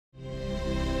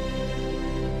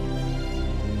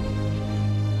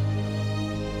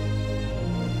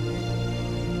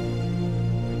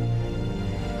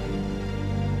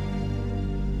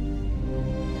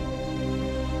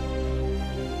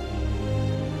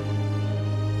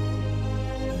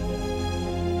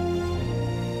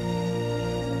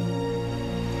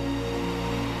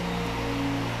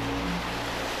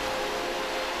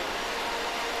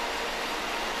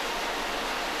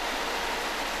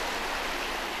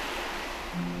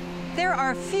There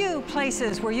are few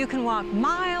places where you can walk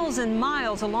miles and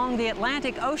miles along the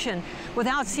Atlantic Ocean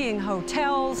without seeing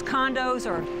hotels, condos,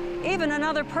 or even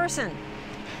another person.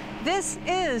 This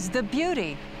is the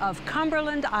beauty of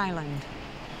Cumberland Island.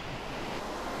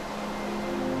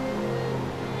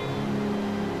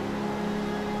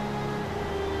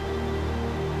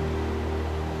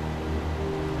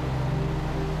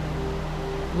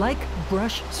 Like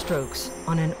brush strokes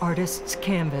on an artist's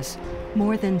canvas,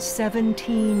 more than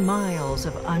 17 miles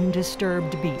of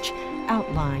undisturbed beach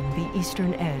outline the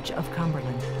eastern edge of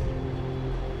Cumberland.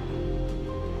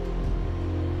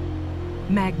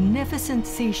 Magnificent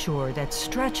seashore that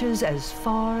stretches as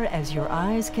far as your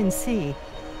eyes can see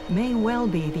may well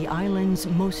be the island's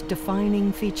most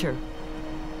defining feature.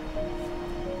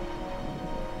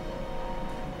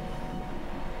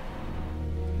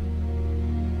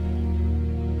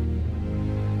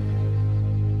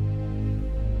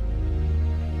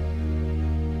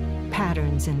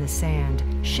 Patterns in the sand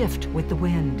shift with the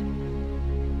wind.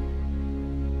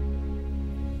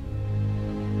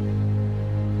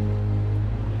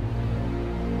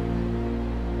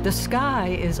 The sky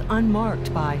is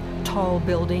unmarked by tall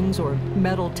buildings or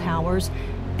metal towers.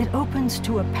 It opens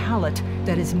to a palette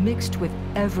that is mixed with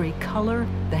every color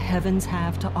the heavens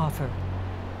have to offer.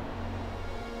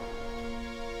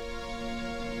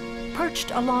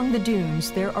 Perched along the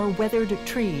dunes, there are weathered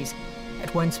trees,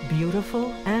 at once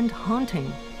beautiful and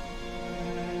haunting.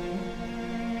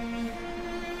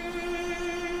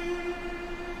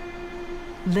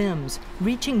 Limbs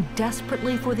reaching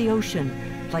desperately for the ocean,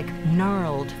 like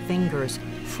gnarled fingers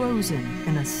frozen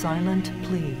in a silent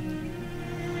plea.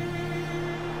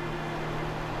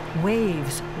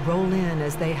 Waves roll in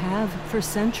as they have for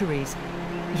centuries,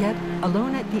 yet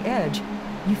alone at the edge,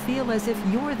 you feel as if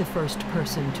you're the first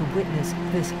person to witness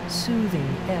this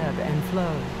soothing ebb and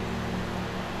flow.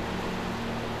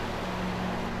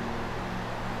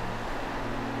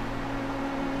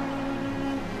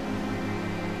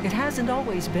 It hasn't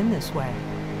always been this way.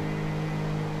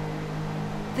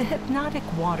 The hypnotic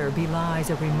water belies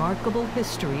a remarkable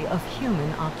history of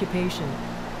human occupation.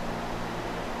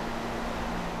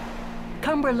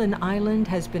 Cumberland Island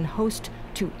has been host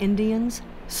to Indians,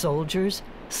 soldiers,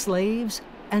 slaves,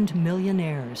 and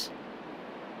millionaires.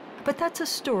 But that's a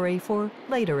story for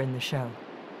later in the show.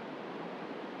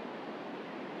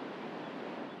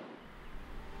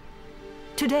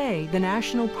 Today, the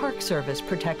National Park Service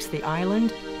protects the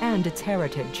island and its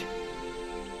heritage.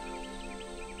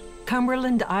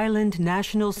 Cumberland Island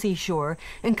National Seashore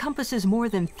encompasses more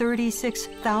than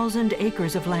 36,000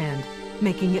 acres of land,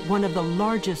 making it one of the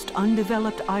largest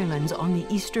undeveloped islands on the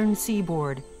eastern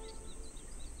seaboard.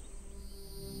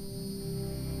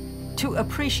 To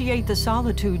appreciate the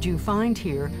solitude you find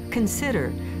here,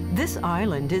 consider this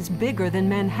island is bigger than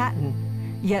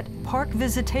Manhattan, yet park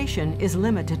visitation is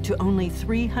limited to only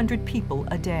 300 people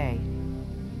a day.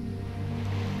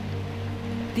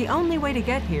 The only way to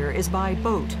get here is by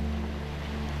boat.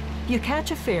 You catch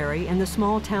a ferry in the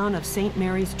small town of St.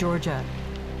 Mary's, Georgia.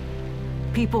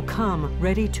 People come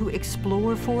ready to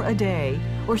explore for a day,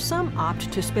 or some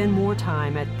opt to spend more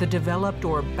time at the developed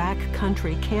or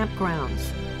backcountry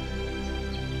campgrounds.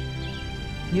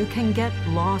 You can get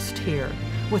lost here,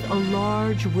 with a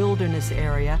large wilderness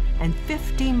area and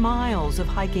 50 miles of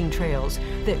hiking trails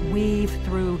that weave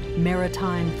through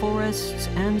maritime forests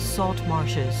and salt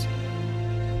marshes,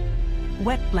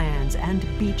 wetlands and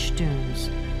beach dunes.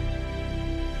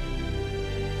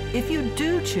 If you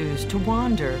do choose to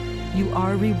wander, you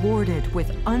are rewarded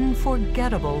with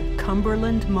unforgettable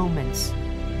Cumberland moments.